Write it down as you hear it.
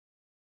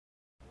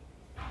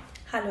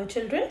Hello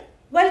children,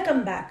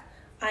 welcome back.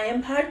 I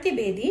am Bharti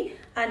Bedi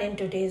and in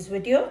today's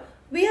video,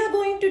 we are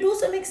going to do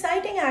some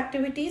exciting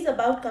activities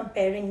about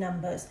comparing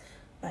numbers.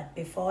 But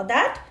before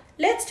that,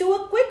 let's do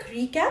a quick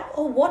recap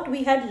of what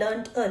we had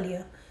learned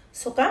earlier.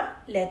 So come,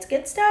 let's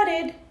get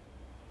started.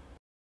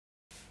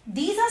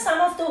 These are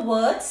some of the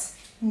words,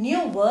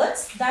 new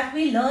words that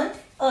we learned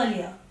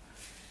earlier.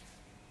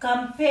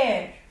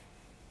 Compare,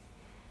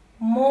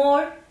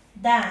 more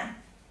than,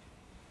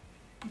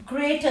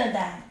 greater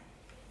than.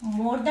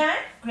 More than,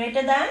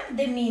 greater than,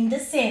 they mean the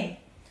same.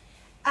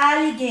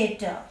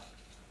 Alligator,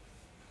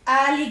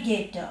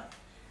 alligator.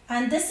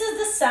 And this is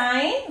the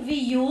sign we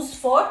use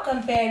for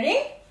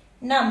comparing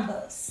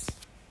numbers.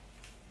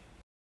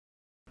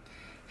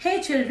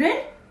 Hey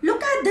children,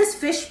 look at this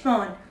fish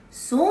pond.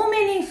 So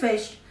many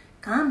fish.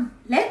 Come,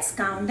 let's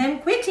count them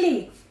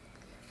quickly.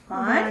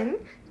 1,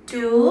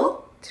 2,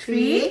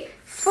 3,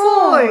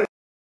 4.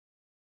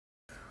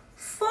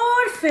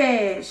 4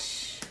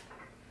 fish.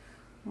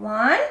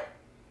 1,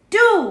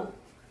 2.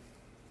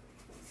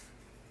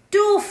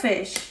 2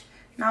 fish.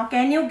 Now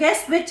can you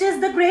guess which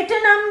is the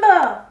greater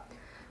number?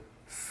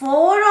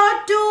 4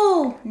 or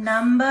 2?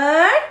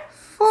 Number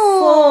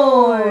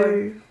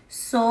 4.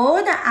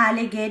 So the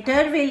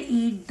alligator will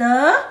eat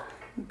the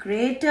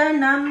greater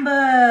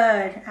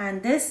number.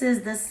 And this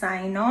is the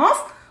sign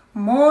of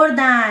more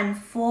than.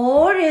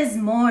 4 is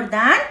more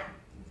than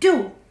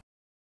 2.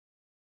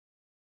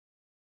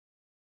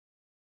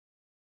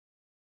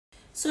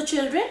 So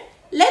children,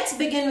 let's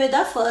begin with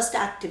our first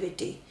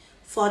activity.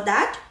 For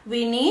that,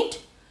 we need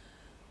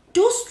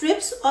 2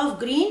 strips of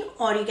green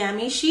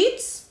origami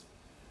sheets,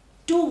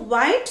 2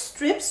 white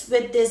strips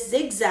with this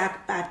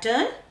zigzag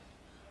pattern,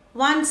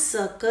 1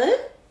 circle,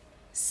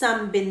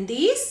 some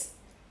bindis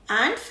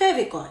and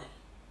Fevicol.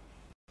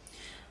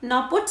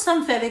 Now put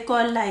some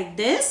Fevicol like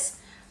this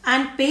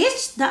and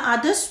paste the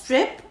other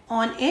strip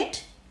on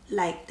it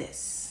like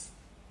this.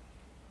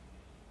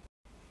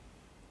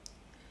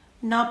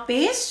 Now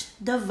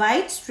paste the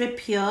white strip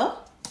here.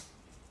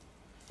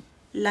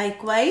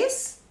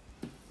 Likewise,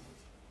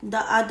 the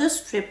other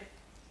strip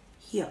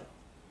here.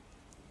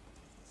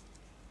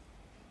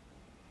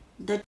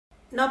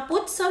 Now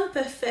put some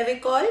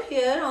Fevicol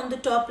here on the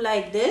top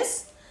like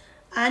this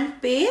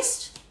and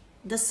paste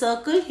the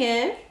circle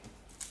here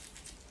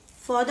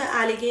for the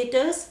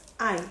alligator's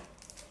eye.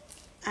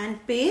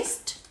 And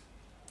paste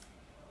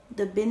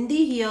the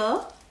bindi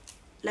here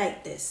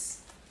like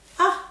this.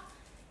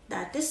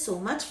 That is so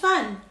much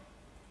fun.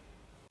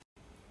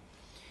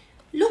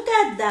 Look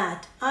at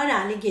that, our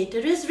alligator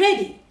is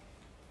ready.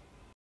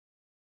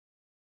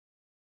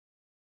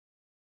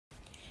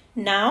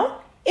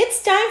 Now,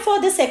 it's time for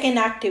the second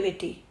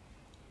activity.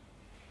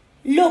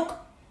 Look,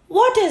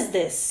 what is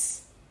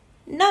this?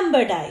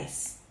 Number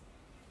dice.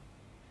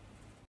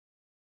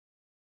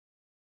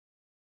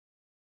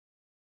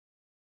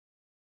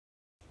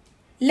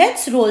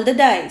 Let's roll the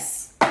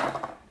dice.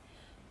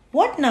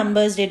 What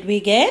numbers did we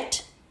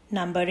get?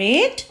 Number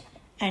 8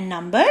 and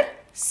number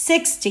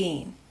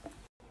 16.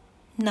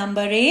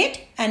 Number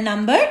 8 and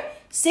number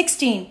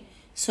 16.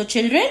 So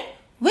children,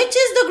 which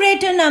is the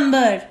greater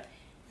number?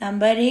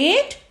 Number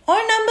 8 or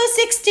number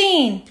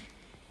 16?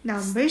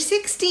 Number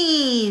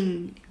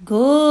 16.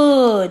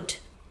 Good.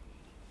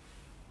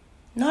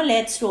 Now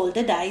let's roll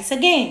the dice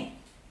again.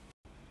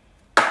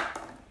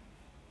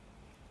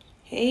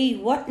 Hey,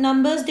 what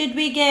numbers did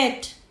we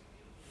get?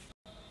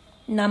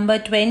 Number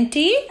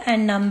 20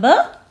 and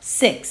number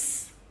 6.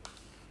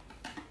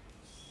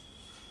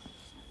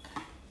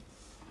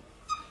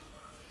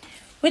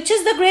 Which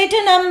is the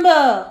greater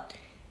number?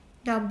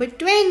 Number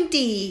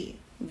 20.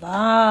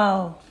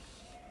 Wow.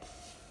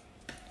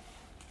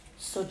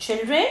 So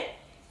children,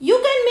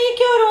 you can make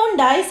your own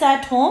dice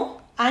at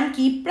home and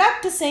keep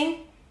practicing.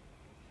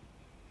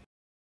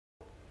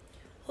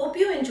 Hope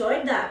you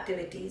enjoyed the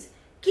activities.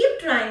 Keep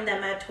trying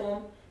them at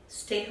home.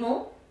 Stay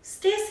home,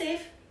 stay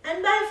safe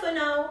and bye for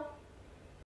now.